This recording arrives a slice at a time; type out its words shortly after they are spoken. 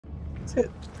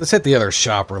Let's hit the other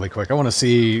shop really quick. I want to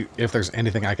see if there's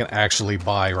anything I can actually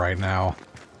buy right now.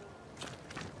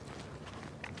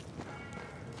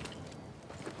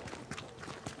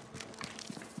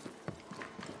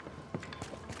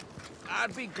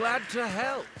 I'd be glad to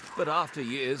help, but after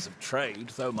years of trade,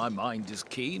 though my mind is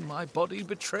keen, my body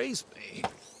betrays me.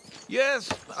 Yes,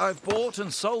 I've bought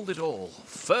and sold it all.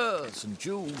 Furs and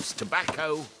jewels,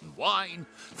 tobacco and wine,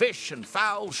 fish and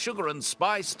fowl, sugar and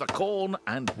spice, the corn,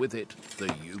 and with it,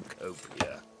 the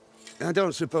utopia. I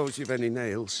don't suppose you've any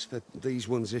nails, but these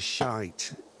ones are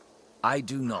shite. I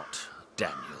do not,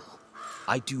 Daniel.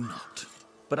 I do not.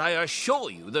 But I assure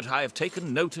you that I have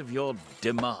taken note of your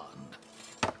demand.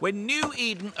 When New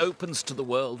Eden opens to the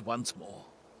world once more,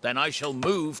 then I shall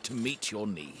move to meet your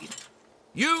need.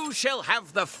 You shall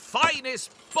have the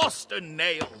finest Boston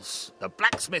nails. The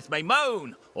blacksmith may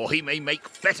moan, or he may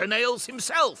make better nails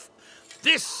himself.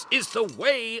 This is the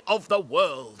way of the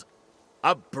world.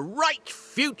 A bright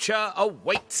future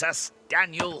awaits us,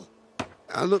 Daniel.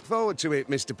 I look forward to it,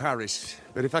 Mr. Paris.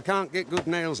 But if I can't get good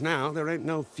nails now, there ain't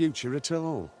no future at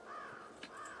all.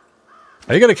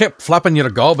 Are you gonna keep flapping your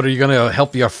gob, or are you gonna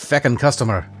help your feckin'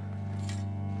 customer?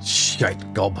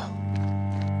 Shite gob.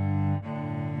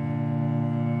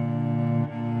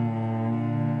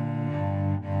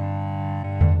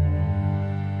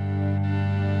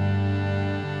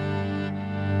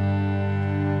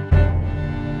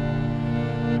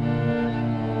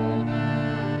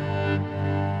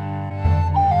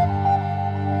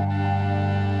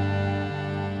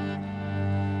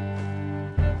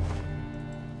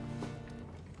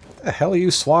 What the hell are you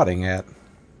swatting at?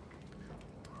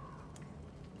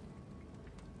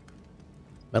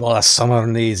 Middle of summer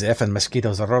and these effing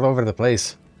mosquitoes are all over the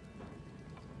place.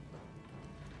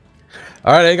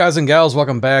 Alright, hey guys and gals,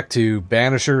 welcome back to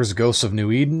Banishers, Ghosts of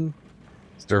New Eden.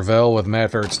 It's Dervell with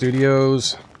Mad Ferret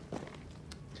Studios.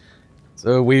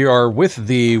 So we are with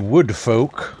the wood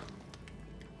folk.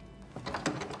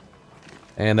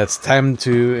 And it's time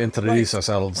to introduce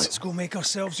ourselves. Let's go make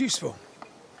ourselves useful.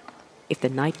 If the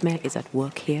nightmare is at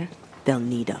work here, they'll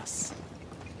need us.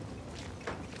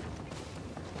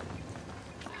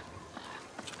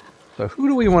 So who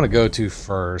do we want to go to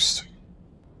first?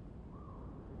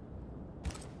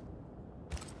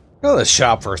 Go to the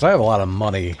shop first. I have a lot of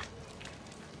money.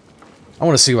 I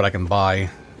want to see what I can buy.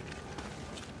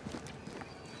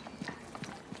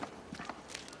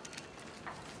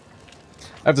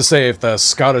 I have to say, if the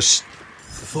Scottish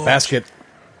basket...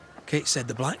 Kate said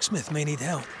the blacksmith may need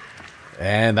help.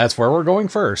 And that's where we're going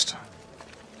first.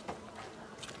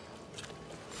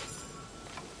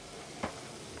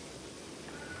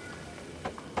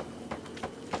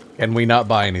 Can we not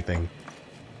buy anything?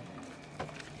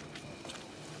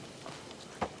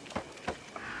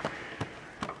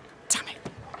 Damn it.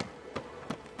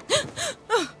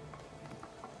 Oh.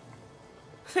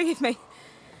 Forgive me.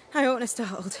 I oughtn't have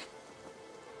startled.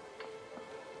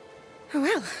 Oh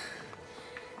well.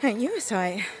 Ain't you a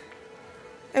sight?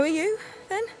 Who are you,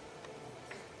 then?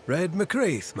 Red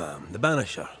McCraith, ma'am, the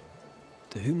Banisher.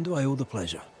 To whom do I owe the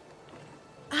pleasure?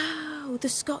 Oh, the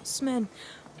Scotsman.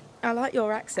 I like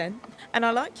your accent, and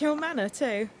I like your manner,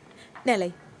 too.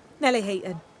 Nellie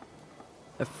Heaton.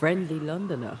 A friendly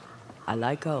Londoner. I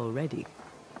like her already.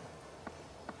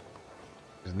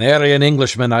 There's nary an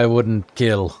Englishman I wouldn't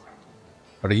kill.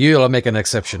 But you'll make an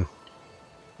exception.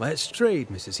 Let's trade,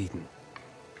 Mrs. Heaton.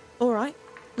 All right,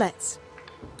 let's.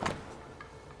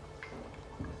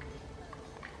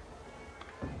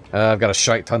 I've got a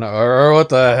shite ton of... what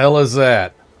the hell is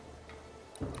that?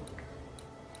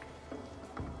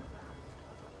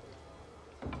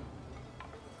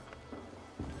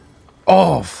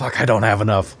 Oh, fuck, I don't have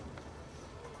enough.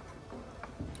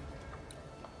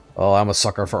 Oh, I'm a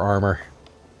sucker for armor.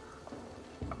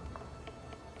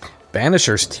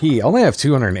 Banisher's tea. I only have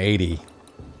 280.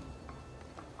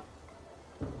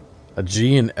 A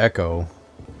G and Echo.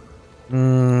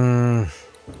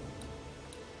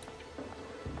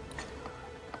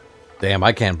 Damn,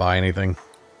 I can't buy anything.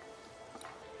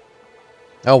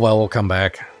 Oh well, we'll come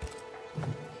back.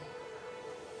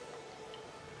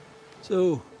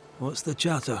 So, what's the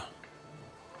chatter?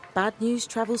 Bad news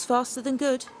travels faster than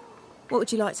good. What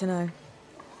would you like to know?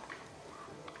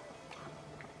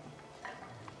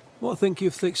 What think you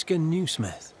of Thickskin new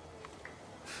smith?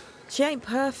 She ain't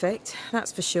perfect,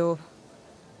 that's for sure.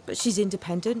 But she's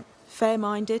independent,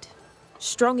 fair-minded,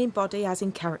 strong in body as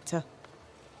in character.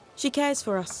 She cares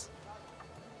for us.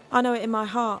 I know it in my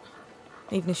heart,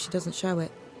 even if she doesn't show it.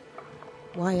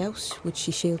 Why else would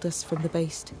she shield us from the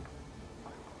beast?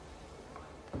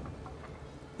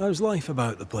 How's life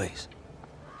about the place?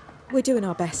 We're doing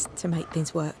our best to make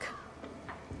things work.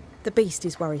 The beast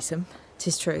is worrisome,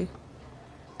 'tis true.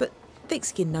 But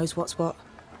Thickskin knows what's what.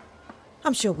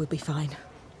 I'm sure we'll be fine.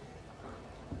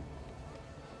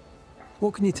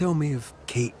 What can you tell me of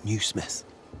Kate Newsmith?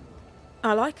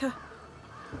 I like her.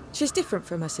 She's different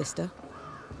from her sister.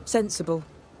 Sensible,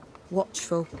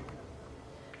 watchful.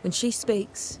 When she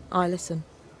speaks, I listen.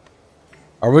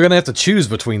 Are we gonna have to choose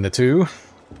between the two?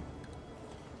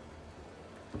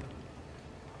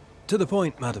 To the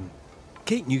point, madam.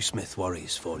 Kate Newsmith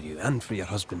worries for you, and for your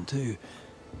husband too.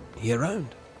 He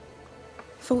around?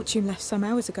 Fortune left some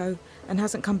hours ago and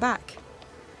hasn't come back.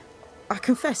 I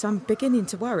confess I'm beginning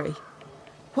to worry.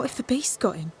 What if the beast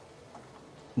got him?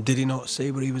 Did he not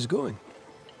say where he was going?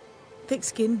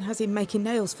 Thickskin has him making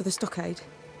nails for the stockade.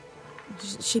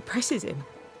 She presses him,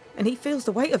 and he feels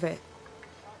the weight of it.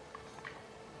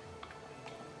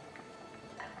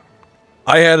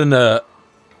 I had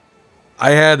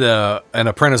an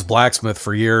apprentice blacksmith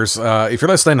for years. If you're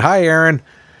listening, hi Aaron.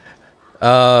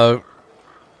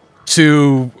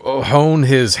 To hone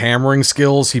his hammering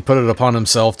skills, he put it upon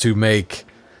himself to make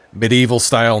medieval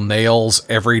style nails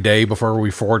every day before we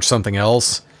forged something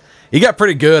else. He got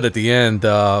pretty good at the end.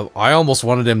 I almost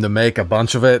wanted him to make a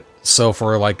bunch of it, so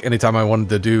for like anytime I wanted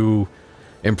to do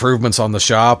improvements on the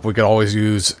shop, we could always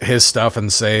use his stuff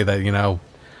and say that, you know,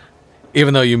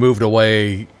 even though you moved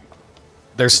away,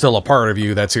 there's still a part of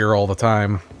you that's here all the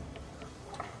time.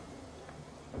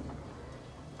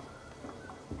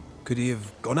 Could he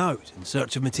have gone out in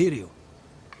search of material?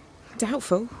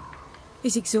 Doubtful.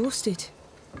 He's exhausted.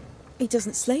 He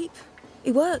doesn't sleep.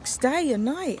 He works day and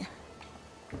night.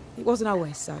 It wasn't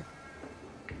always so.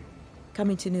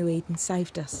 Coming to New Eden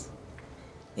saved us.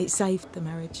 It saved the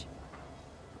marriage.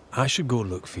 I should go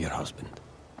look for your husband.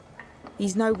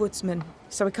 He's no woodsman,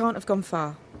 so he can't have gone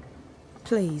far.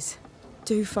 Please,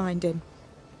 do find him.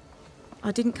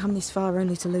 I didn't come this far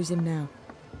only to lose him now.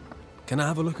 Can I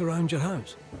have a look around your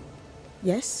house?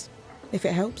 Yes, if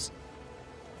it helps.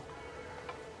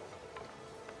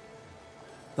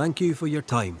 Thank you for your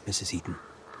time, Mrs. Eaton.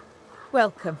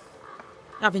 Welcome.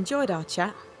 I've enjoyed our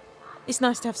chat. It's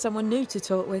nice to have someone new to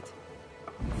talk with.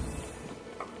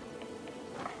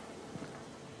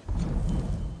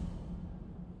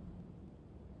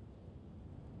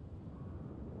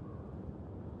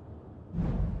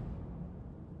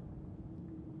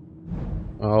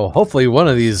 Oh, hopefully one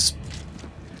of these...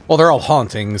 Well, they're all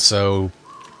haunting, so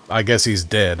I guess he's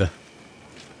dead.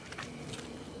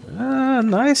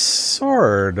 Nice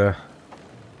sword.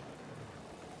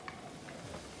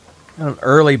 An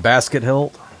early basket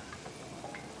hilt.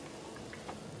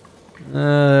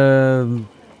 No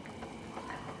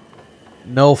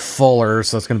fuller,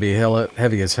 so it's going to be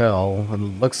heavy as hell. It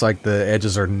looks like the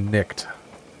edges are nicked.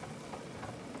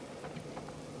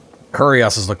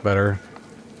 Curiouses look better.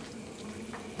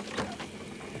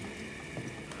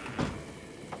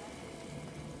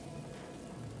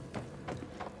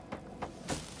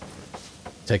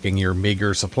 Taking your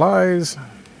meager supplies.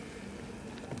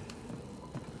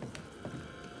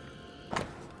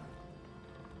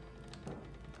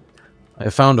 I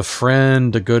found a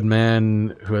friend, a good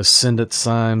man who has sinned at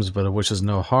times, but wishes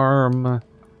no harm.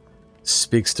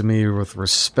 Speaks to me with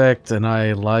respect, and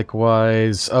I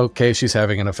likewise... Okay, she's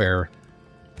having an affair.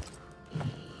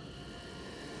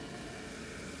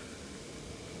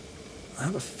 I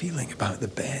have a feeling about the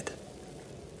bed.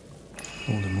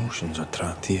 Old emotions are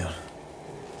trapped here.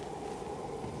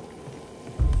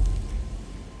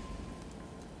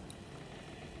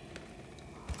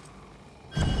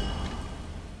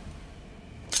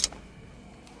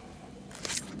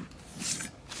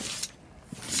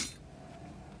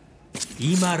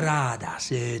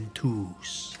 Imaradas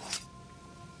entus.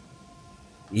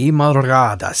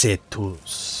 Imaradas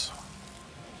etus.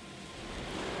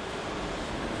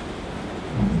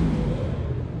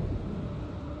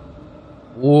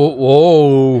 Whoa,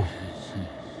 whoa.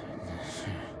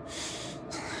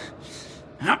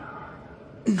 No.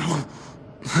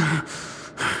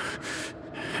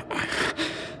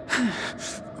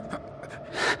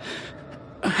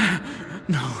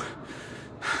 No.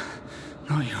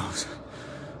 Not yours.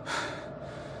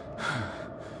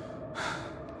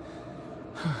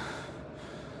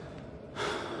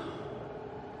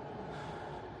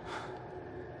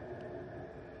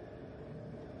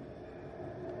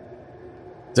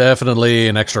 Definitely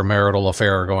an extramarital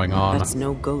affair going on. That's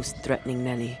no ghost threatening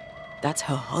Nellie. That's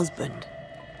her husband.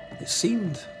 It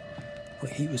seemed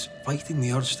like he was fighting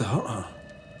the urge to hurt her.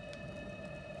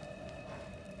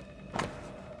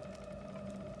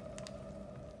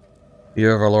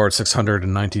 Year of our Lord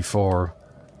 694.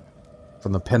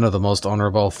 From the pen of the most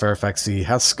honorable Foxy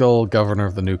Haskell, governor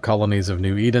of the new colonies of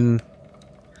New Eden.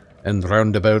 and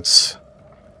roundabouts.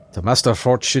 To Master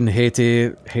Fortune,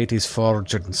 Hades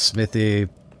Forge and Smithy,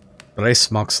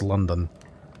 Bracemox, London.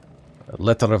 A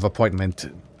letter of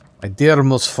appointment. My dear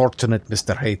most fortunate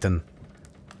Mr. Hayton.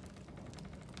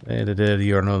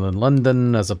 You are known in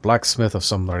London as a blacksmith of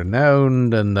some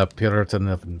renown and a Puritan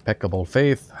of impeccable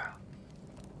faith.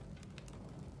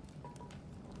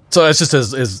 So it's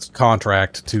just his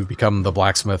contract to become the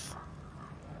blacksmith.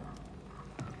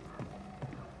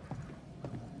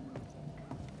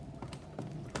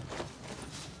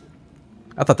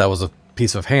 I thought that was a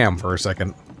piece of ham for a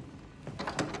second.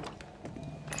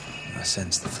 I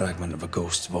sense the fragment of a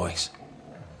ghost's voice.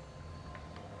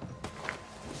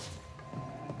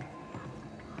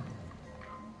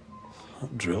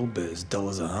 That drill bit is dull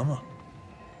as a hammer.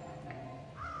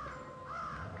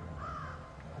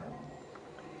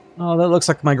 Oh, that looks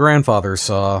like my grandfather's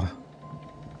saw.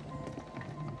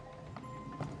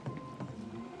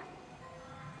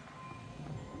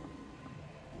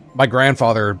 My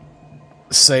grandfather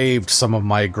saved some of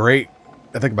my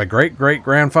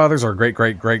great-great-grandfather's or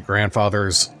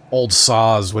great-great-great-grandfather's old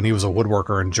saws when he was a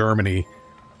woodworker in Germany.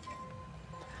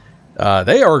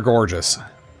 They are gorgeous.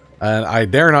 And I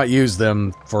dare not use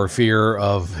them for fear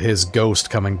of his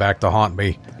ghost coming back to haunt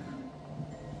me.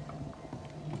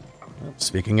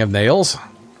 Speaking of nails.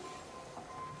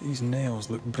 These nails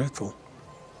look brittle.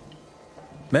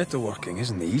 Metalworking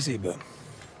isn't easy, but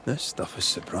this stuff is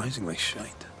surprisingly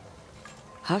shite.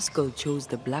 Haskell chose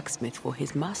the blacksmith for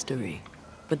his mastery,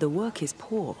 but the work is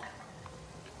poor.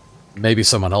 Maybe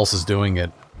someone else is doing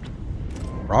it.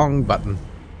 Wrong button.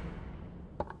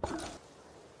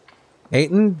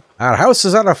 Hayton, our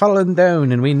houses are falling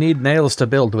down and we need nails to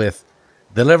build with.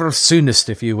 Deliver soonest,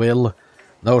 if you will.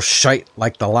 No shite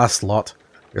like the last lot.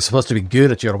 You're supposed to be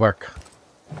good at your work.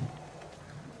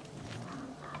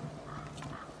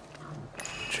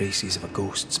 Traces of a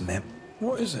ghost's map.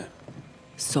 What is it?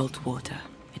 Salt water.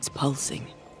 It's pulsing.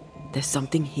 There's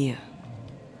something here.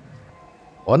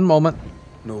 One moment.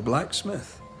 No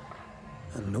blacksmith.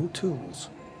 And no tools.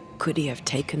 Could he have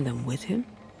taken them with him?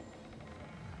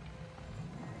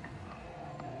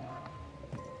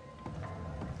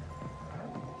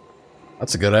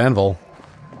 That's a good anvil.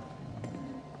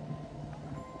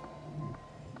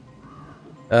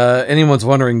 Anyone's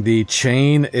wondering, the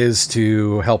chain is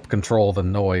to help control the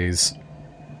noise.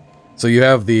 So you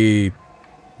have the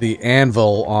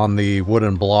anvil on the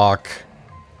wooden block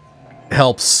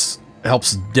helps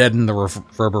deaden the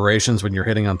reverberations when you're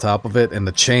hitting on top of it, and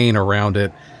the chain around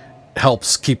it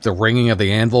helps keep the ringing of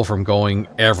the anvil from going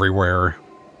everywhere.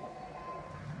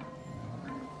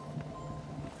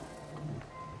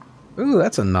 Ooh,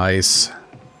 that's a nice...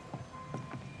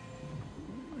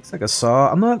 Looks like a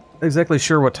saw. I'm not exactly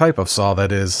sure what type of saw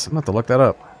that is. I'm going to have to look that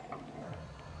up.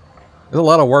 There's a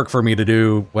lot of work for me to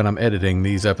do when I'm editing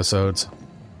these episodes.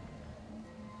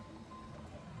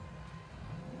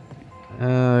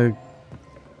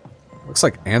 Looks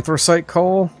like anthracite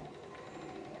coal.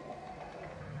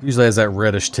 Usually has that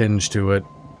reddish tinge to it.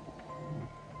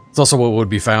 It's also what would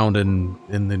be found in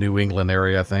the New England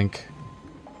area, I think.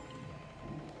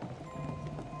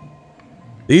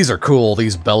 These are cool,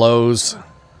 these bellows.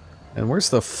 And where's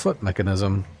the foot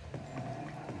mechanism?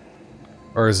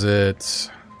 Or is it...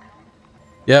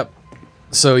 Yep.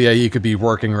 So yeah, you could be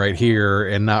working right here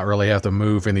and not really have to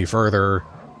move any further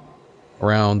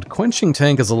around. Quenching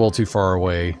tank is a little too far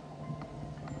away.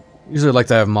 Usually I like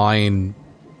to have mine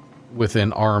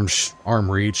within arm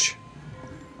reach.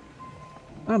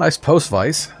 Oh, nice post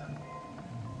vise.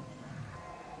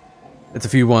 It's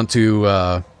if you want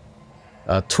to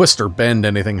twist or bend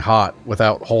anything hot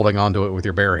without holding onto it with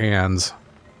your bare hands.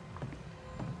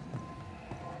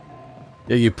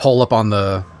 Yeah, you pull up on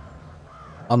the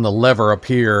lever up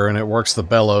here and it works the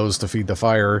bellows to feed the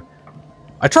fire.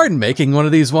 I tried making one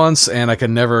of these once and I could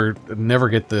never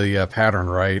get the pattern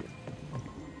right.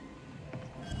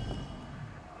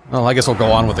 Well, I guess we'll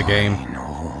go on with the game.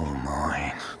 All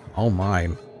mine. Oh,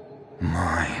 mine.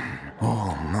 Mine.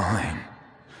 All mine.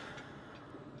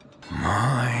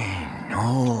 Mine.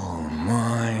 All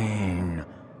mine.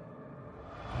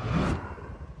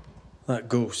 That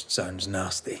ghost sounds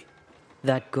nasty.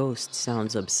 That ghost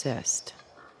sounds obsessed.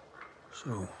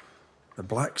 So, the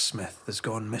blacksmith has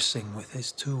gone missing with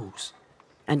his tools.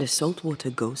 And a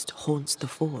saltwater ghost haunts the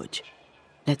forge.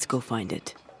 Let's go find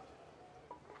it.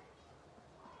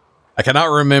 I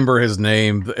cannot remember his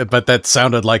name, but that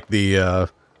sounded like the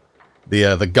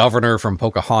governor from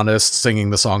Pocahontas singing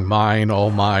the song "Mine, Oh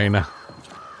Mine."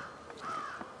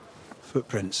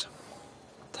 Footprints.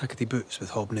 Tackety boots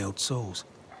with hobnailed soles.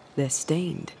 They're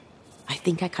stained. I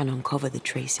think I can uncover the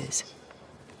traces.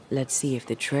 Let's see if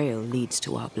the trail leads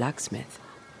to our blacksmith.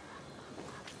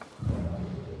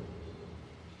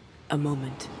 A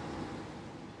moment.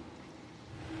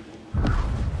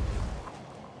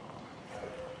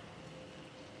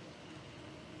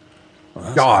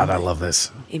 God, I love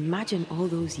this. Imagine all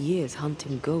those years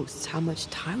hunting ghosts, how much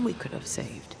time we could have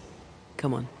saved.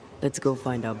 Come on, let's go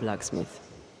find our blacksmith.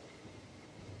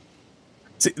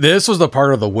 See, this was the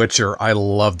part of The Witcher I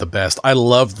loved the best. I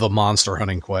loved the monster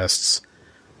hunting quests.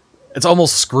 It's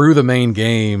almost screw the main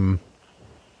game.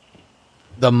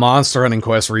 The monster hunting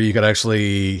quest where you could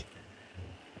actually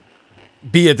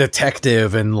be a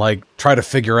detective and, like, try to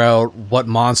figure out what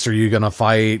monster you're gonna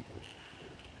fight.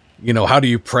 You know, how do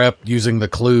you prep using the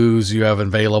clues you have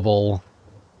available?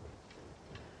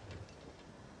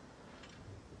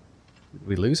 Did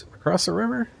we lose it across the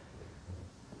river?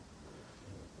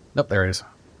 Nope, there it is.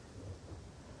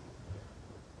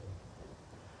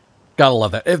 Gotta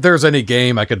love that. If there's any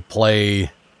game I could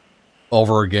play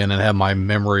over again and have my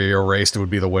memory erased, it would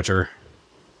be The Witcher.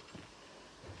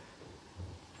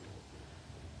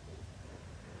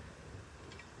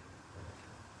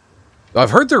 I've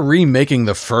heard they're remaking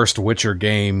the first Witcher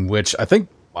game, which I think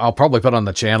I'll probably put on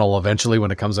the channel eventually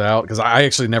when it comes out, because I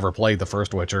actually never played the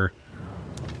first Witcher.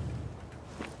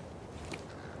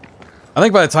 I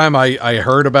think by the time I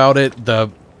heard about it,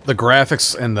 the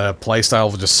graphics and the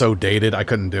playstyle was just so dated, I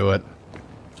couldn't do it.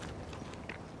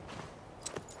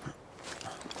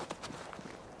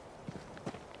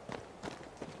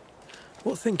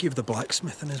 What think you of the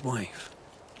blacksmith and his wife?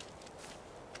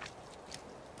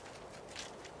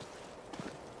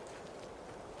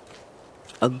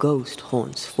 A ghost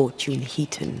haunts Fortune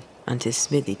Heaton and his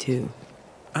smithy too.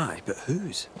 Aye, but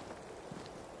whose?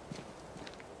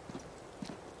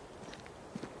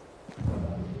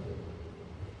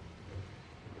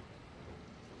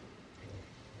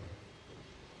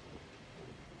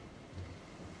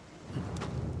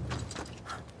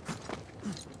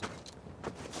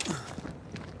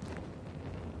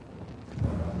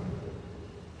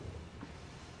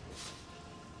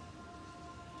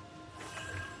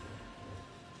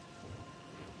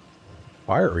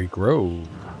 Fiery Grove.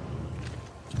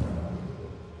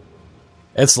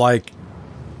 It's like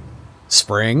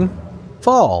spring,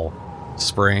 fall,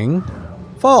 spring,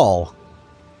 fall.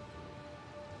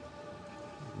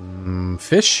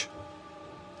 Fish?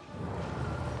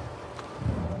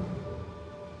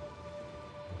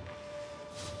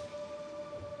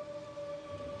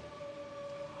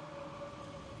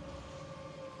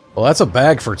 Well, that's a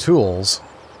bag for tools.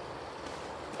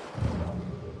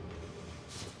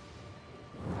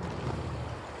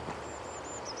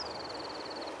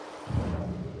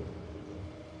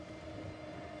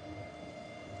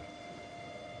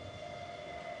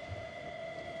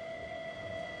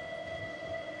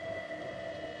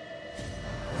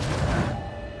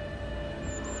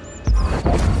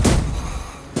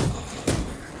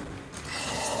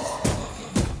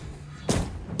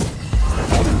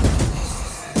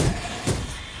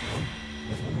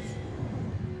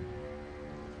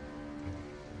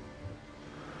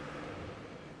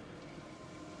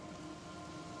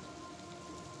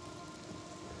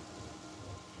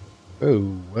 Oh,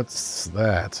 what's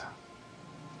that?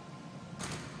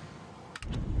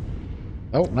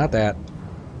 Oh, not that.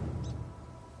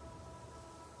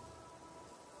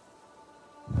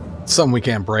 Something we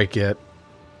can't break yet.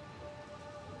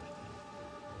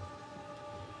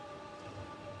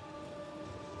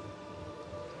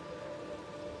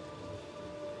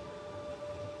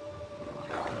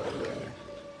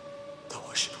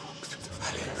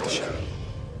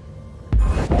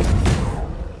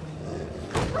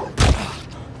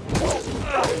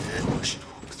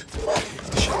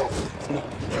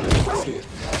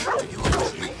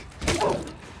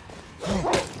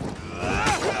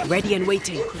 Ready and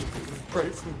waiting. Pray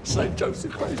for Saint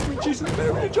Joseph, pray for Jesus,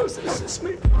 Mary, and Joseph, assist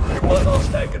me in my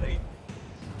last agony.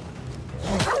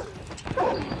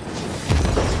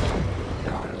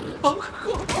 Oh,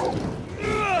 God.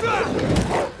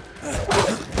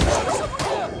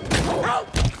 Help!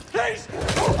 Please!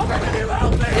 I'm begging you,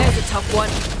 help me! There's a tough one.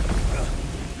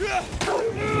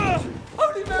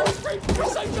 Holy Mary, pray for me,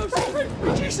 Saint Joseph, pray for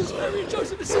me, Jesus, Mary, and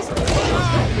Joseph, assist me.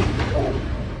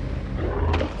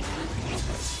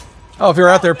 Oh, if you're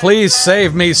out there, please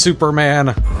save me,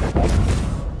 Superman.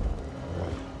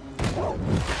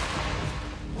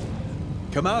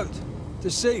 Come out.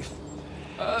 It's safe.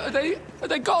 Are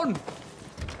they gone?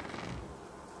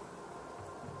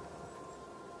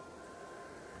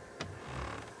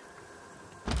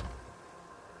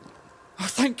 I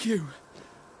thank you,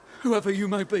 whoever you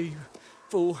may be,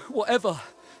 for whatever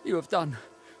you have done.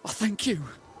 I thank you.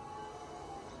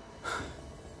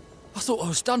 thought I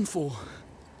was done for.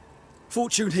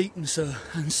 Fortune Heaton, sir,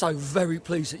 and so very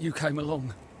pleased that you came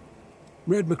along.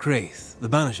 Red McCraith, the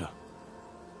Banisher.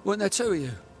 Weren't there two of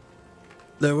you?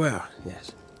 There were,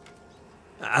 yes.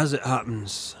 As it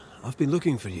happens, I've been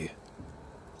looking for you.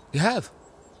 You have?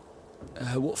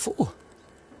 What for?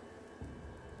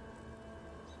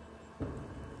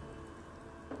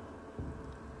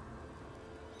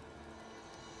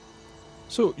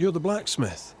 So, you're the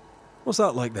blacksmith. What's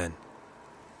that like then?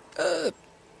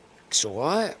 It's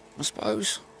alright, I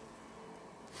suppose.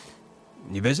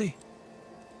 You busy?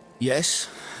 Yes,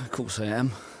 of course I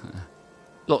am.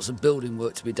 Lots of building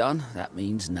work to be done. That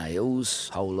means nails.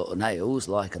 Whole lot of nails,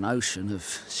 like an ocean of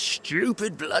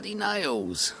stupid bloody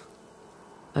nails.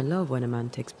 I love when a man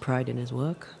takes pride in his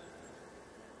work.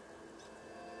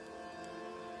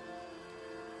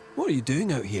 What are you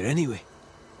doing out here anyway?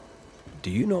 Do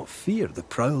you not fear the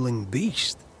prowling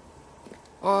beast?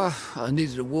 Oh, I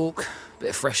needed a walk.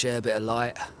 Bit of fresh air, bit of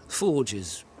light. Forge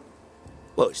is...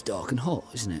 well, it's dark and hot,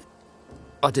 isn't it?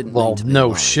 I didn't mean to be no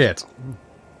worried. shit.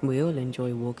 We all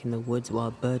enjoy walking the woods while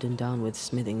burdened down with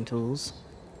smithing tools.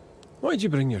 Why'd you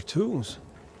bring your tools?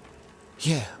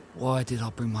 Yeah, why did I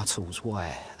bring my tools? Why?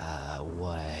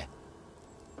 Why?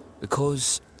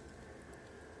 Because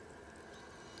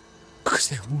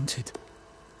they're haunted.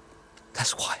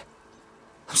 That's why.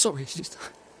 I'm sorry, it's just...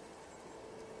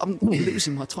 I'm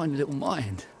losing my tiny little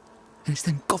mind. And it's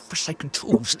them godforsaken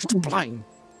tools that's to blame.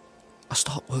 I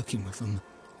start working with them,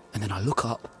 and then I look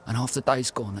up, and half the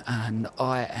day's gone, and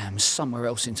I am somewhere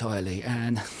else entirely,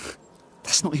 and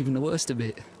that's not even the worst of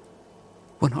it.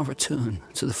 When I return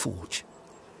to the forge,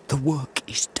 the work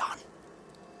is done.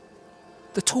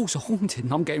 The tools are haunted,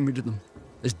 and I'm getting rid of them.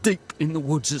 As deep in the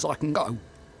woods as I can go.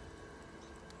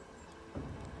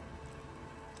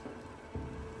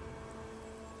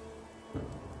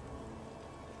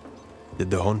 Did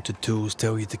the haunted tools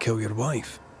tell you to kill your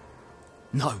wife?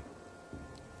 No.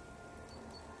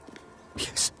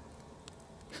 Yes.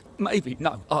 Maybe.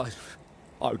 No. I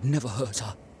would never hurt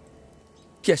her.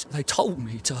 Yes, they told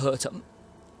me to hurt her.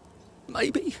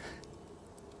 Maybe.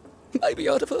 Maybe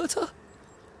I'd have hurt her.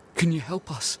 Can you help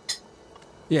us?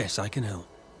 Yes, I can help.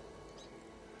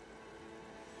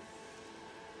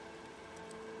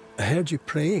 I heard you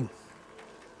praying.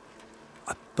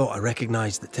 I thought I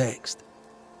recognized the text.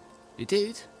 You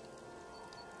did?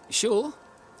 You sure?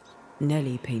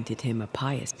 Nellie painted him a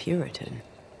pious Puritan.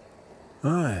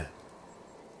 Aye.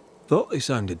 Thought they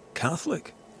sounded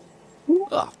Catholic.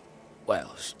 Oh,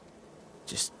 well, it's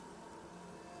just...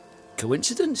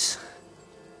 coincidence?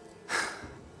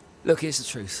 Look, here's the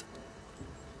truth.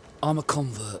 I'm a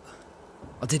convert.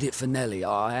 I did it for Nellie.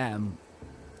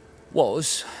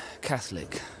 Was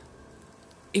Catholic.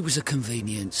 It was a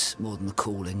convenience more than a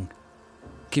calling.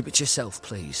 Keep it to yourself,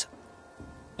 please.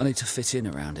 I need to fit in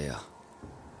around here.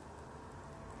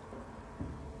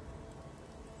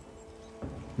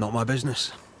 Not my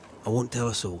business. I won't tell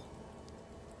a soul.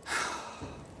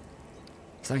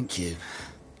 Thank you.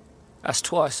 That's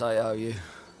twice I owe you.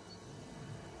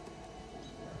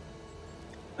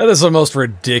 That is the most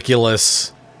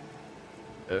ridiculous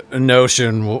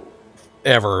notion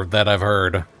ever that I've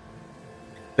heard.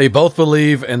 They both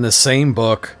believe in the same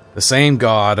book, the same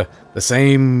God, the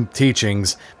same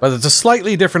teachings, but it's a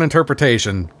slightly different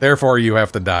interpretation, therefore you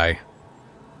have to die.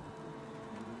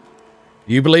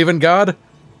 You believe in God?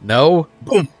 No?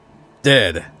 Boom.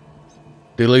 Dead.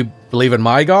 Do you believe in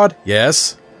my God?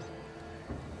 Yes.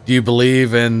 Do you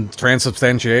believe in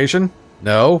transubstantiation?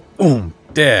 No? Boom.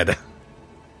 Dead.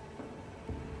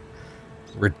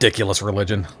 Ridiculous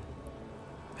religion.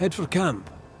 Head for camp.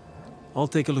 I'll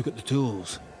take a look at the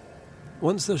tools.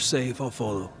 Once they're safe, I'll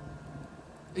follow.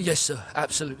 Yes, sir.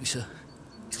 Absolutely, sir.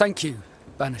 Thank you,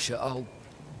 Banisher. I'll...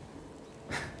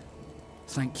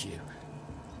 Thank you.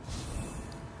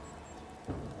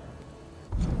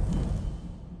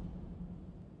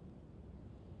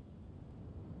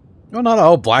 Well, not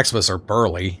all blacksmiths are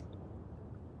burly.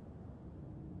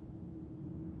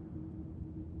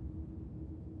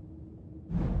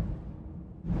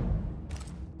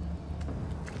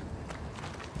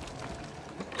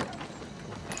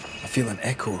 I feel an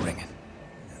echo ringing,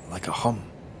 like a hum.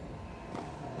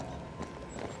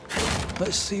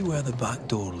 Let's see where the back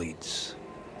door leads.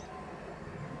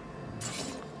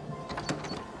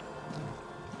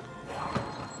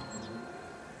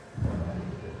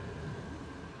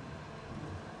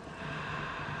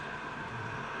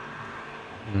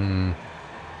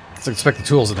 Let's inspect the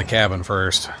tools in the cabin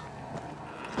first.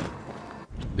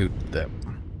 Do that.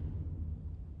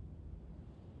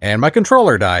 And my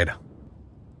controller died.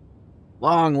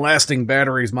 Long-lasting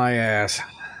batteries, my ass.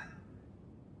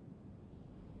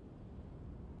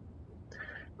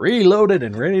 Reloaded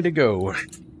and ready to go.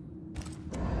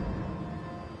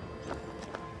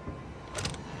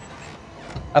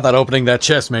 I thought opening that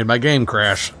chest made my game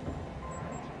crash.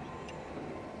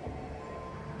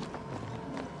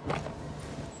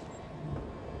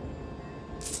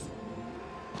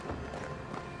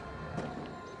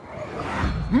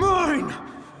 Mine!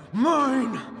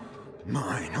 Mine!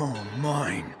 Mine, oh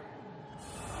mine.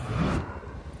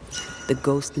 The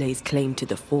ghost lays claim to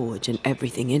the forge and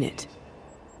everything in it.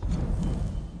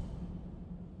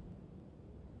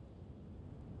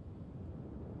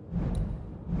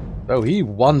 So he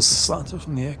once... Slatter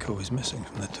from the Echo is missing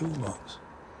from the toolbox.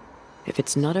 If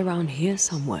it's not around here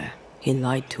somewhere, he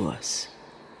lied to us.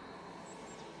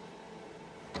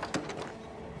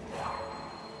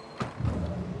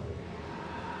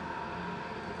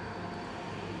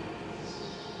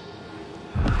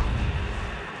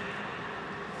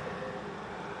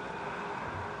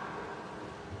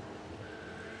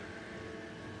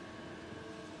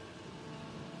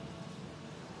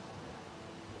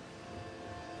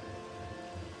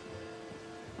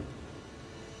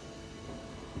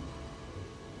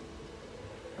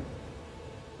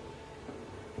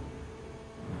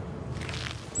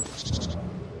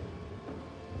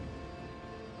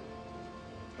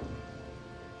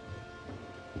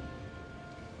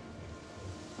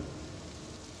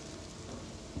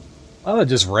 Well, they're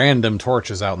just random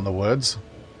torches out in the woods.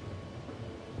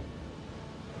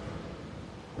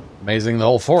 Amazing the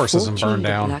whole forest isn't burned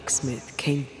down. The blacksmith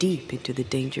came deep into the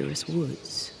dangerous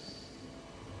woods.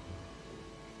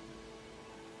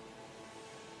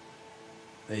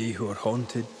 They who are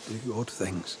haunted do odd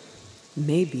things.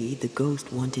 Maybe the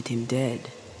ghost wanted him dead.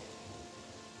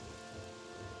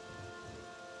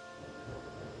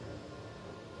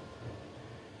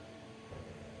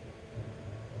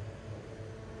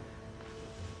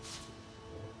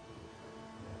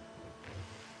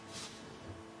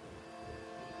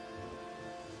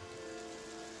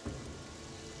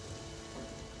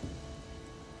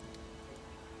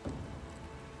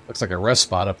 Looks like a rest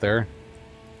spot up there.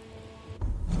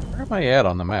 Where am I at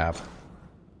on the map?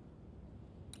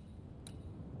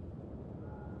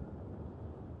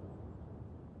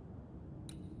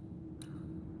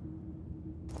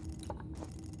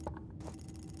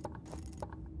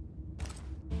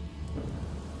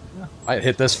 Might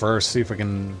hit this first, see if we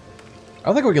can...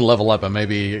 I think we can level up and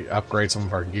maybe upgrade some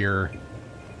of our gear.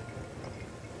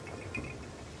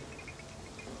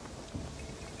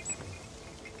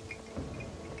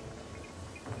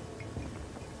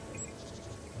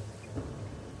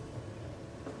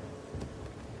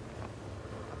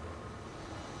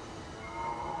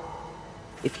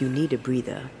 If you need a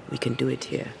breather, we can do it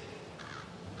here.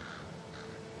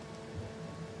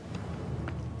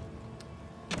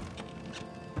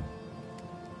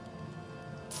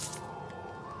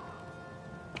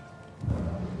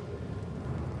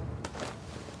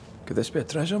 Could this be a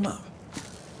treasure map?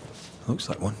 Looks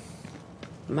like one.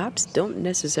 Maps don't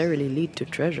necessarily lead to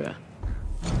treasure.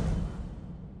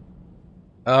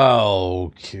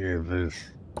 Okay, this...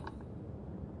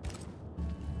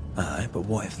 Aye, but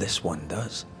what if this one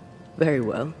does? Very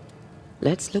well.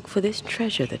 Let's look for this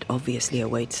treasure that obviously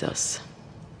awaits us.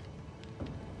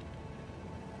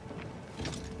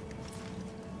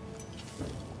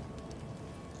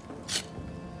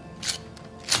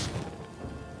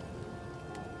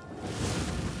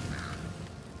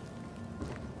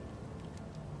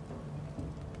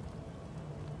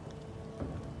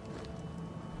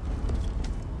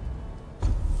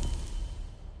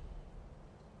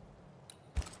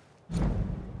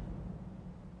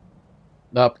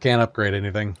 Nope, can't upgrade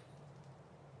anything.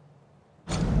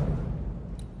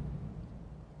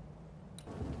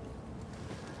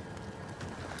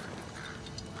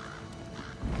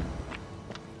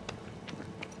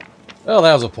 Well,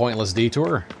 that was a pointless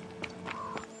detour.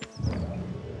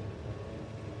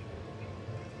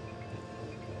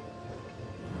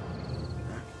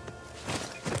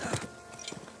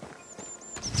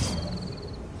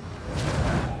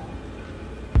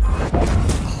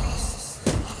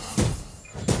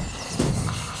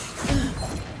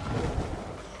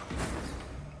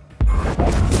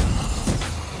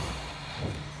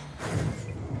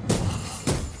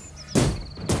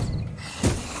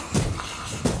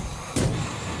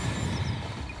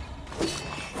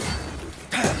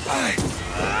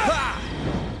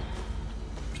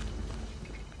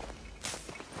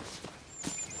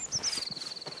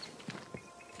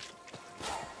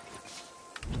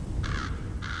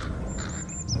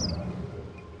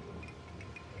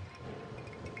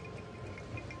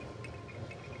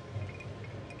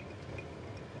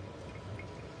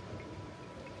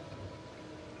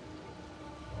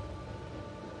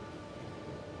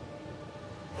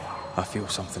 I feel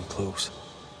something close.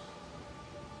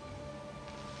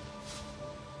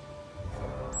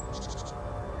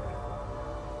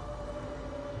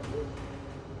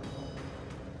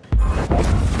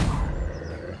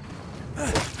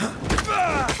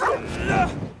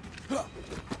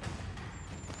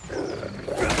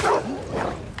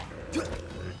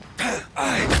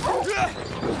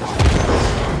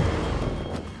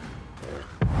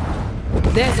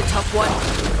 There's a tough one.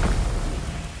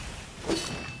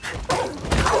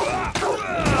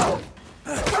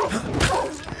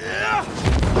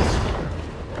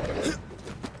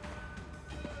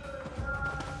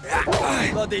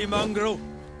 Bloody mongrel.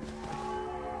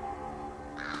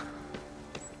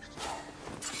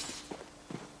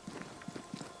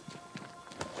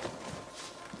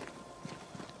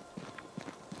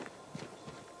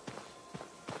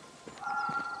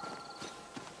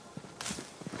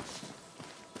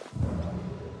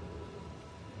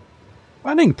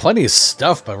 Finding plenty of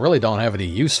stuff, but really don't have any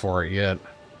use for it yet.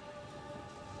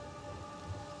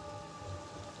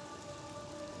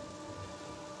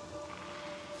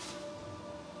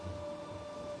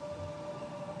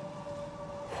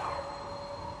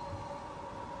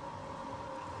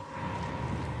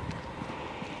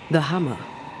 The hammer.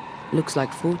 Looks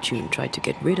like Fortune tried to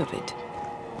get rid of it.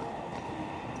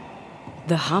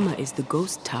 The hammer is the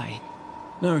ghost tie.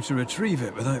 Now to retrieve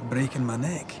it without breaking my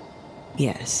neck.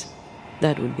 Yes,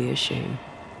 that would be a shame.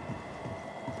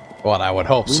 Well, I would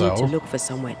hope We so. need to look for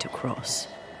somewhere to cross.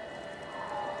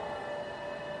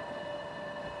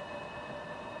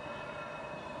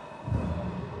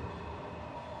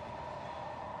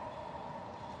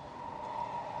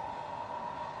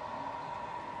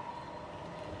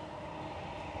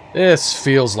 This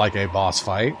feels like a boss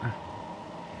fight.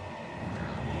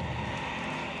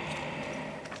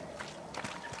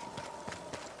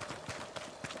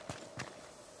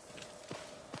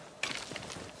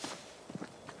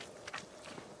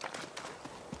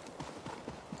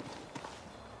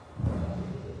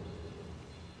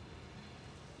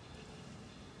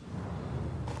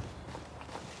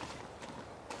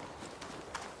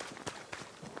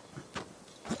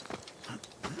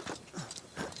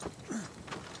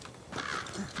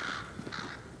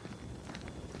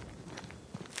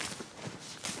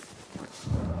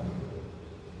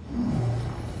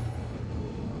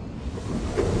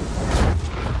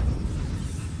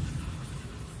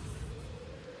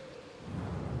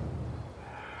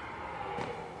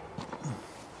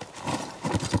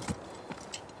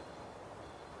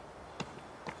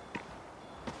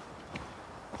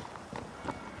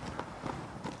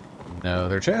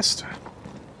 Another chest.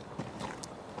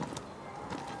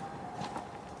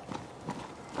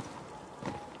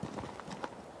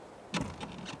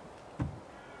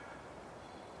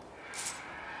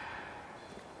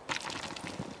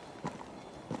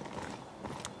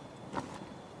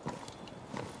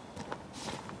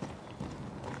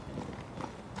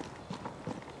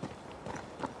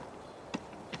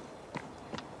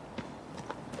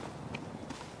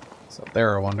 It's up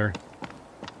there, I wonder.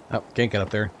 Oh, can't get up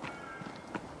there.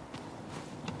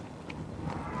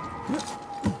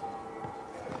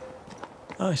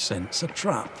 I sense a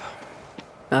trap.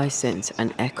 I sense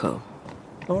an echo.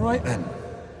 All right then,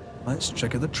 let's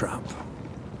trigger the trap.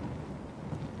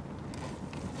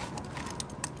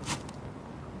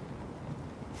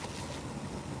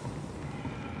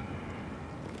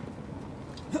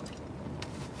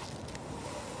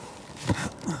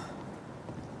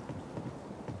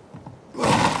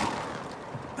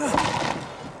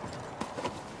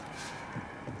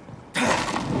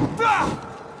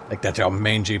 Like that, y'all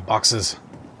mangy boxes.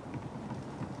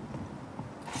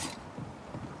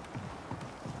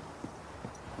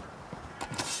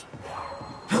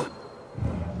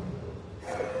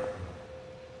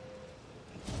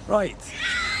 Right,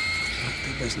 back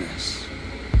to business.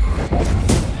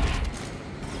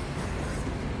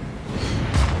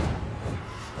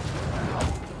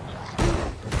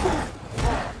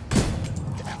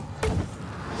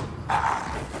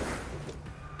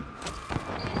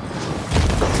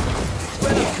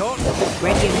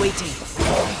 Ready and waiting.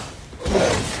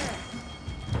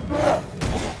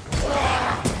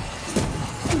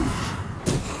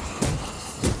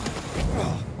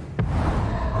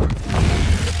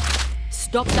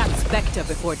 Stop that spectre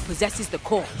before it possesses the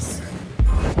corpse.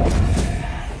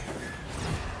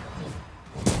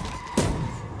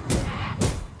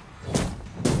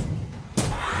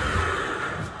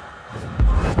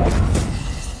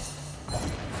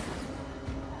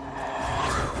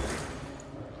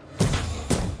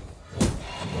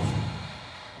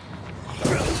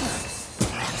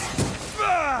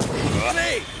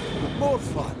 More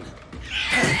fun.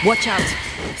 Watch out!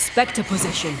 Spectre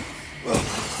possession.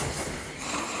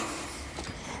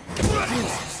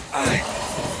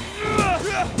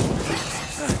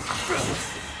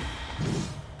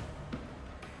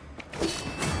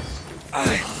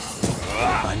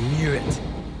 I knew it.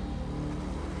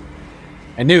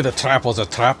 I knew the trap was a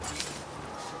trap.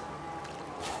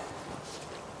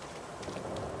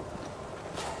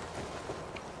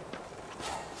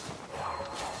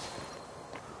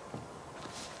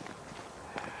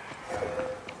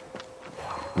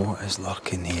 What is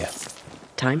lurking here?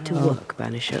 Time to work,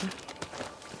 Banisher.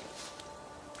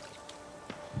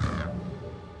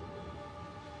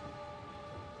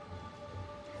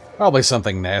 Probably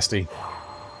something nasty.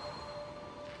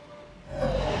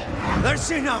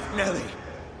 That's enough, Nelly.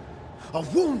 I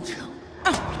warned you.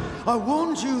 I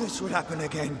warned you this would happen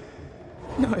again.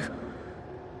 No.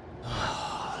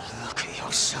 Oh, look at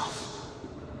yourself.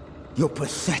 You're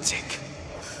pathetic.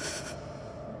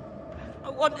 I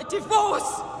want a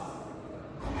divorce!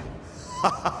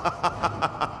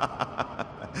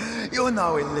 You're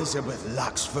no Elizabeth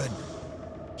Luxford.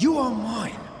 You are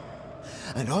mine.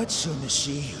 And I'd sooner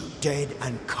see you dead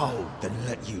and cold than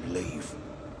let you leave.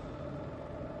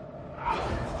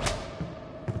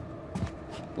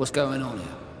 What's going on here?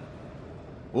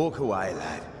 Walk away,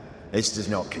 lad. This does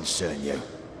not concern you.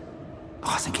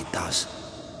 I think it does.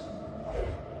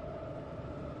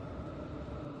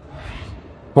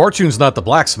 Fortune's not the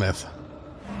blacksmith.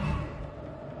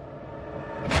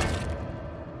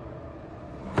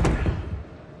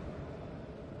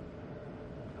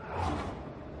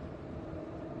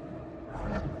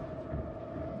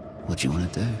 What do you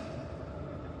want to do?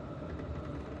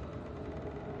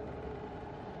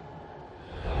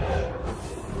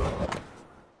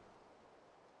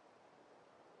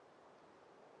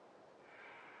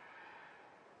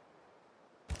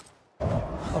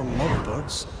 Our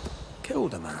lovebirds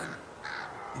killed a man.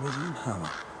 He was in hammer.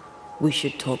 We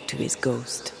should talk to his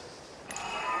ghost.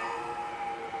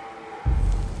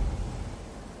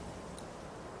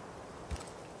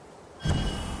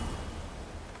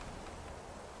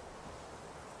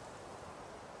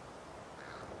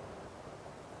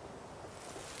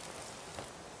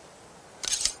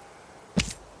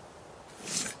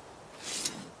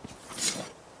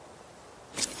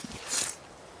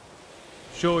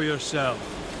 Show yourself.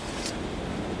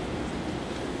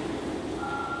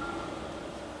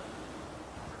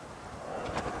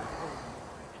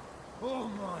 All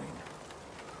mine.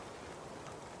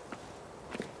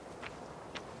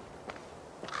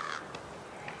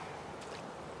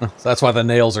 That's why the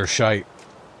nails are shite.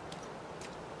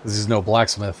 This is no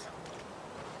blacksmith.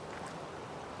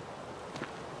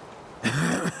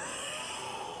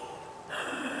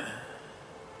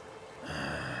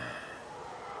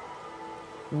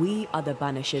 We are the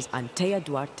Banishers Antea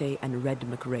Duarte and Red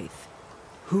McWraith.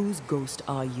 Whose ghost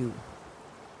are you?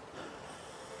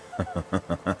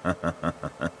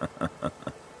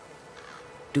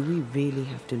 Do we really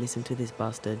have to listen to this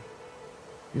bastard?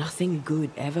 Nothing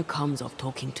good ever comes of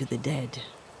talking to the dead.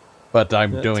 But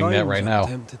I'm At doing that times right I'm now.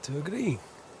 tempted to agree.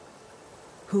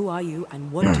 Who are you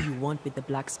and what do you want with the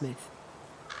blacksmith?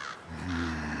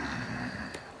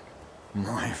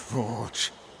 My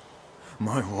forge.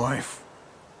 My wife.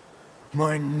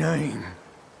 My name.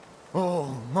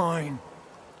 All mine.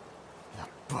 The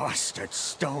bastard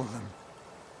stole them.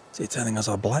 Is he telling us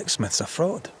our blacksmith's a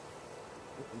fraud?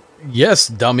 Yes,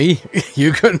 dummy.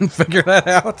 You couldn't figure that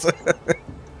out?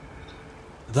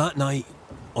 That night,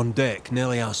 on deck,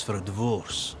 Nellie asked for a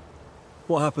divorce.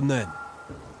 What happened then?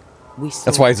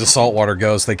 That's why he's a saltwater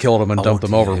ghost. They killed him and dumped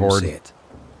him overboard.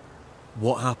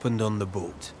 What happened on the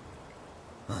boat?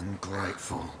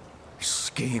 Ungrateful.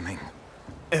 Scheming.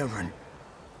 Errant.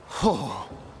 Whore.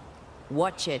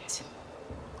 Watch it.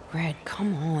 Red,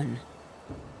 come on.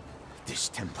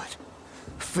 Distempered.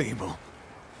 Feeble.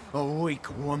 A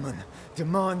weak woman,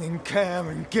 demanding care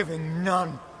and giving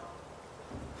none.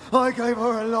 I gave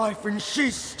her a life and she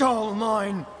stole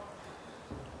mine.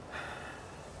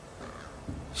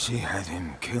 She had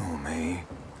him kill me.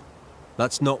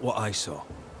 That's not what I saw.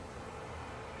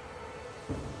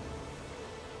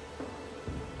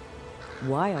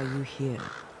 Why are you here?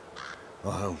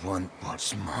 I want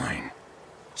what's mine.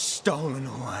 Stolen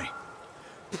away.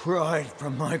 Pried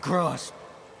from my grasp.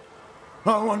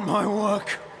 I want my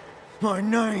work. My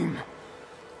name.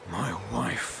 My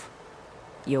wife.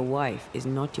 Your wife is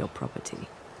not your property.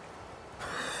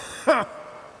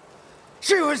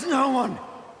 She was no one!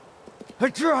 A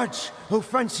drudge who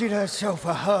fancied herself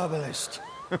a herbalist.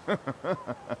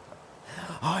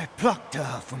 I plucked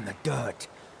her from the dirt.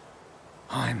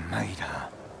 I made her.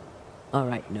 All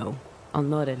right, no. I'll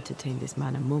not entertain this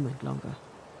man a moment longer.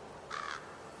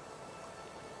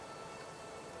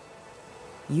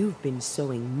 You've been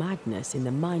sowing madness in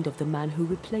the mind of the man who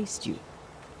replaced you.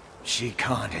 She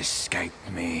can't escape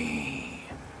me.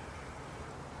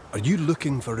 Are you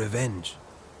looking for revenge?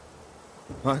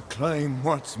 I claim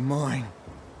what's mine.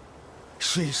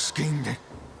 She schemed it.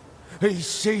 He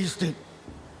seized it.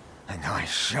 And I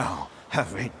shall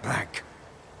have it back.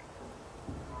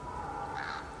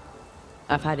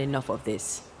 I've had enough of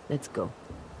this. Let's go.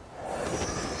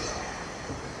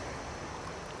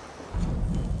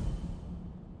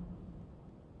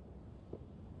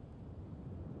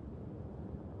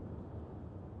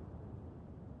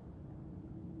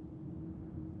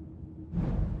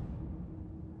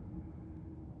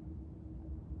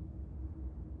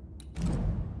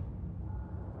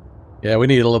 Yeah, we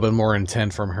need a little bit more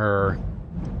intent from her.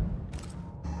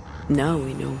 Now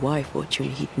we know why Fortune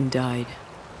Heaton died.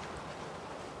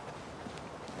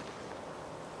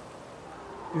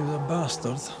 He was a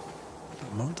bastard.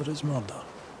 But murder is murder.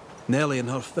 Nellie and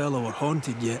her fellow are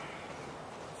haunted yet.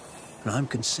 And I'm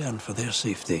concerned for their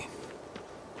safety.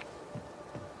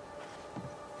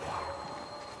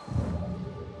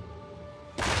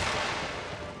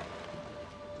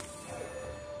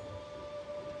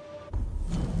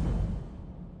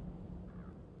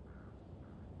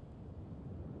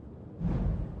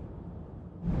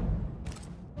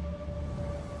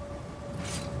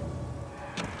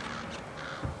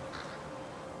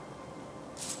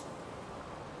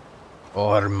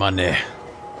 Or money.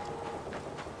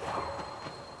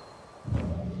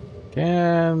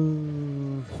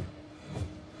 Can...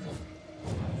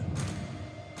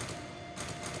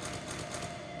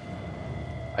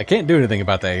 I can't do anything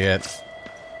about that yet.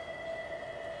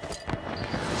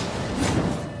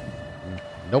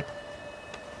 Nope.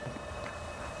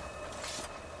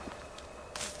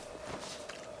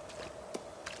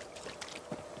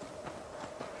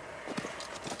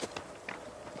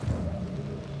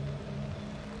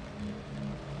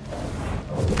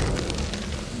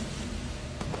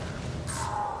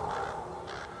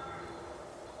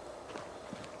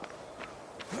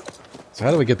 So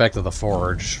how do we get back to the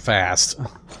forge fast?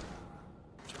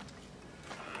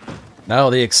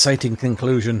 Now the exciting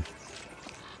conclusion.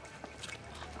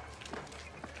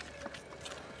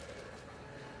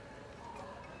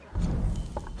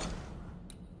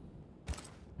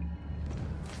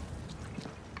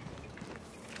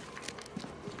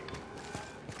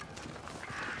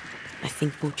 I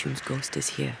think Fortune's ghost is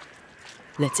here.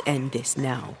 Let's end this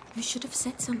now. You should have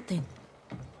said something.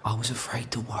 I was afraid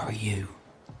to worry you.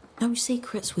 No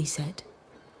secrets, we said.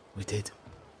 We did.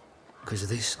 Because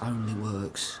this only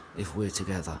works if we're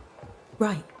together.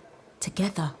 Right.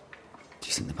 Together. Do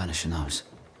you think the Banisher knows?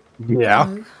 Yeah.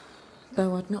 No.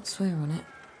 Though I'd not swear on it.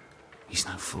 He's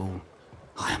no fool.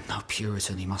 I am no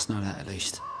Puritan, he must know that at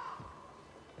least.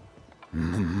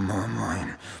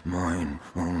 Mine, mine,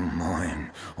 oh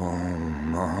mine, oh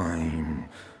mine.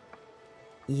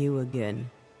 You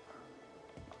again.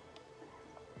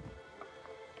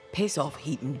 Piss off,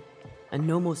 Heaton. And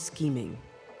no more scheming.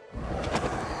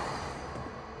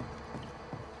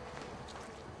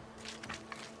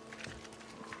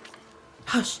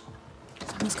 Hush.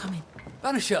 Someone's coming.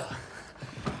 Banisher!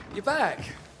 You're back!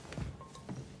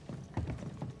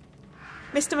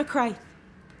 Mr. McRae,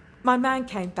 my man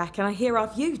came back and I hear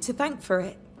I've you to thank for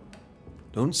it.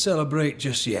 Don't celebrate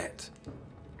just yet.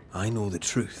 I know the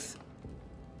truth.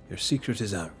 Your secret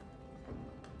is out.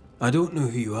 I don't know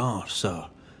who you are, sir,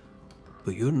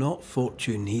 but you're not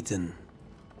Fortune Heaton.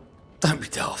 Don't be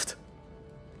daft.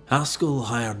 Haskell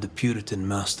hired the Puritan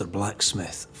master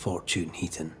blacksmith, Fortune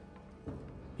Heaton.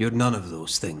 You're none of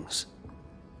those things.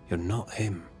 You're not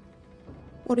him.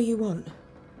 What do you want?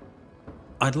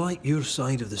 I'd like your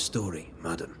side of the story,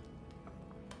 madam.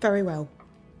 Very well.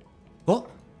 What?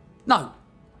 No.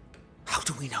 How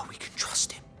do we know we can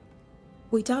trust him?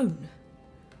 We don't.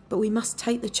 But we must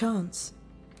take the chance.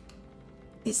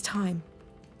 It's time.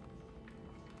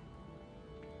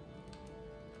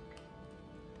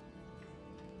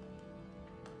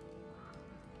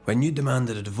 When you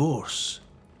demanded a divorce,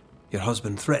 your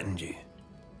husband threatened you.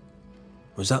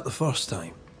 Was that the first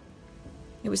time?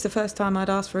 It was the first time I'd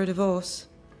asked for a divorce.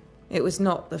 It was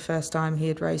not the first time he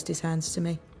had raised his hands to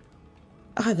me.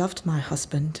 I loved my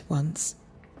husband once.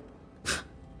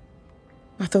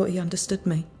 I thought he understood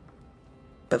me.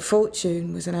 But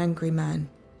Fortune was an angry man.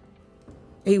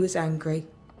 He was angry,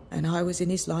 and I was in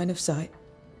his line of sight.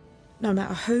 No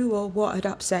matter who or what had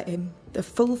upset him, the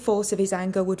full force of his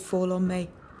anger would fall on me.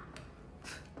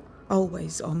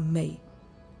 Always on me.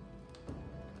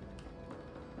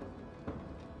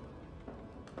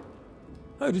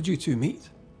 How did you two meet?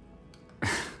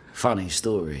 Funny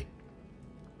story.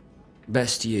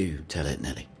 Best you tell it,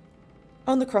 Nelly.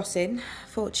 On the crossing,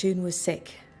 Fortune was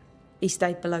sick. He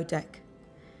stayed below deck.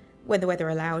 When the weather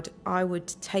allowed, I would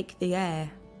take the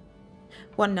air.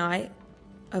 One night,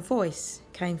 a voice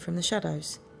came from the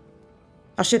shadows.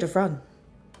 I should have run,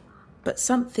 but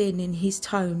something in his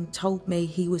tone told me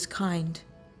he was kind.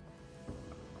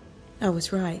 I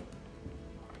was right.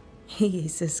 He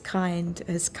is as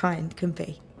kind can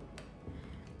be.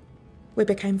 We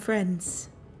became friends.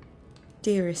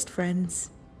 Dearest friends.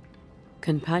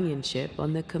 Companionship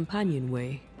on the companion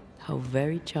way. How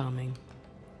very charming.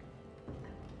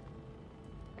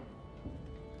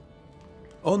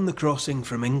 On the crossing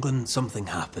from England, something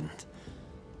happened.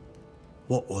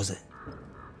 What was it?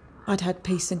 I'd had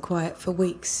peace and quiet for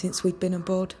weeks since we'd been on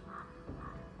board.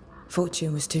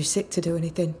 Fortune was too sick to do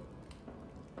anything.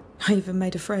 I even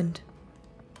made a friend.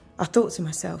 I thought to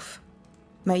myself,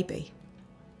 maybe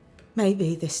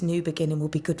this new beginning will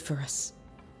be good for us.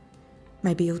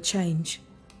 Maybe he'll change.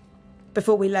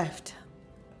 Before we left,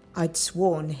 I'd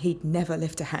sworn he'd never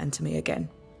lift a hand to me again.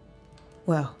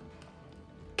 Well,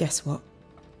 guess what?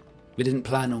 We didn't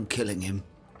plan on killing him.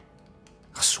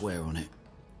 I swear on it.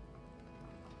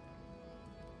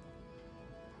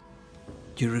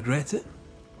 Do you regret it?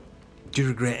 Do you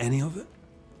regret any of it?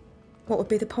 What would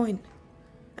be the point?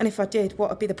 And if I did,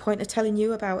 what would be the point of telling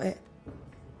you about it?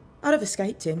 I'd have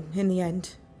escaped him in the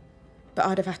end, but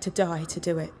I'd have had to die to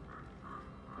do it.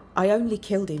 I only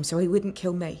killed him so he wouldn't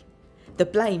kill me. The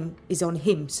blame is on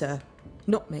him, sir,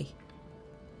 not me.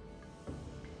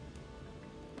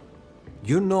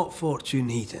 You're not Fortune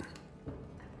Heaton.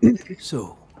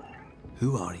 So,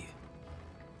 who are you?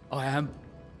 I am.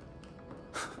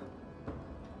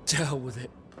 To hell with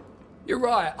it. You're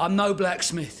right, I'm no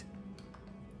blacksmith.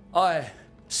 I,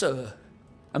 sir,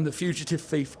 am the fugitive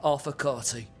thief Arthur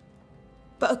Carty.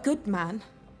 But a good man.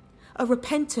 A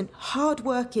repentant,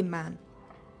 hard-working man.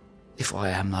 If I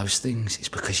am those things, it's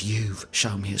because you've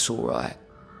shown me it's all right.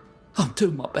 I'm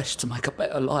doing my best to make a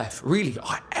better life. Really,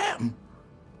 I am.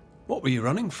 What were you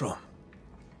running from?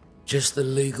 Just the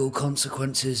legal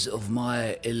consequences of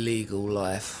my illegal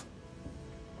life.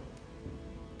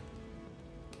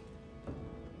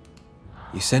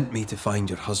 You sent me to find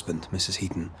your husband, Mrs.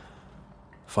 Heaton.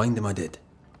 Find him I did.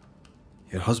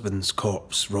 Your husband's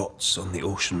corpse rots on the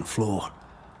ocean floor,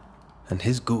 and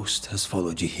his ghost has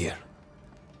followed you here.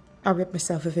 I rid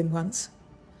myself of him once.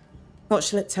 What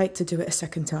shall it take to do it a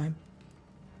second time?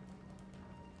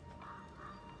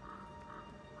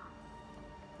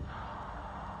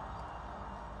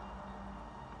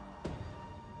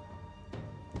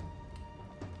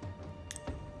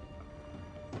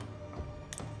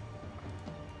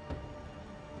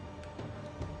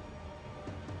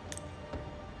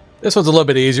 This one's a little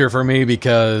bit easier for me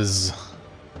because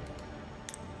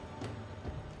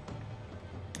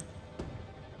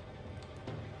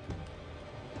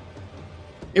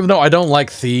even though I don't like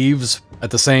thieves,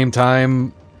 at the same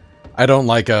time, I don't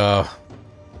like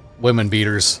women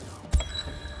beaters.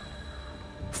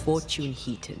 Fortune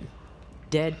Heaton.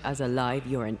 Dead as alive,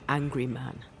 you're an angry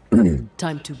man.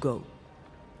 Time to go.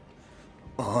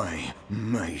 I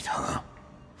made her.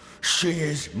 She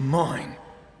is mine.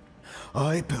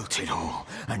 I built it all,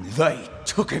 and they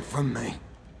took it from me.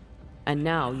 And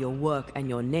now your work and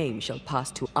your name shall pass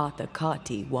to Arthur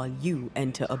Carty while you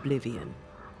enter oblivion.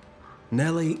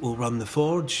 Nellie will run the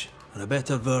forge, and a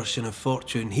better version of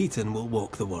Fortune Heaton will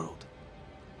walk the world.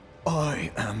 I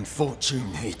am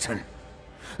Fortune Heaton.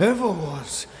 Ever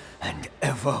was, and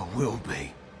ever will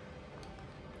be.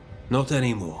 Not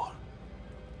anymore.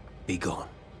 Be gone.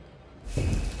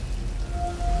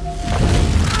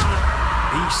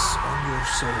 Peace on your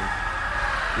soul.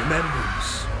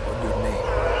 Remembrance on your name.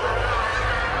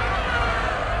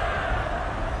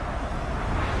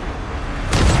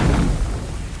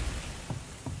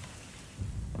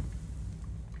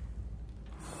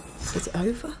 Is it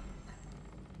over?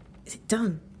 Is it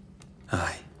done?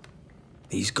 Aye.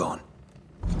 He's gone.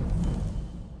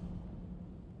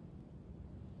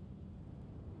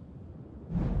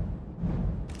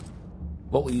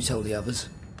 What will you tell the others?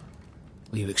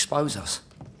 Will you expose us?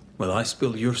 Will I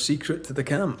spill your secret to the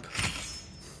camp?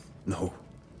 No,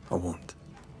 I won't.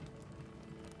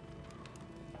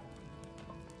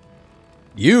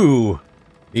 You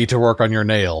need to work on your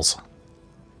nails.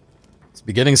 It's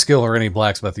beginning skill or any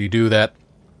blacksmith. You do that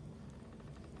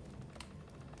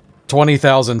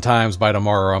 20,000 times by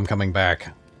tomorrow. I'm coming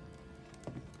back.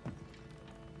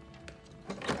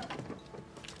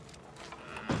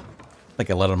 I think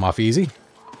I let him off easy.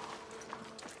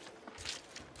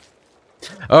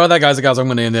 Oh, that guys, I'm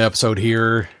going to end the episode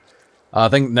here. I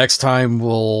think next time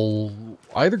we'll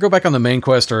either go back on the main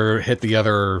quest or hit the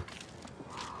other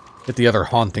Get the other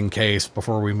haunting case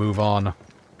before we move on.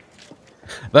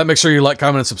 That, make sure you like,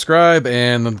 comment, and subscribe,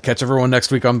 and catch everyone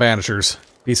next week on Banishers.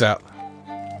 Peace out.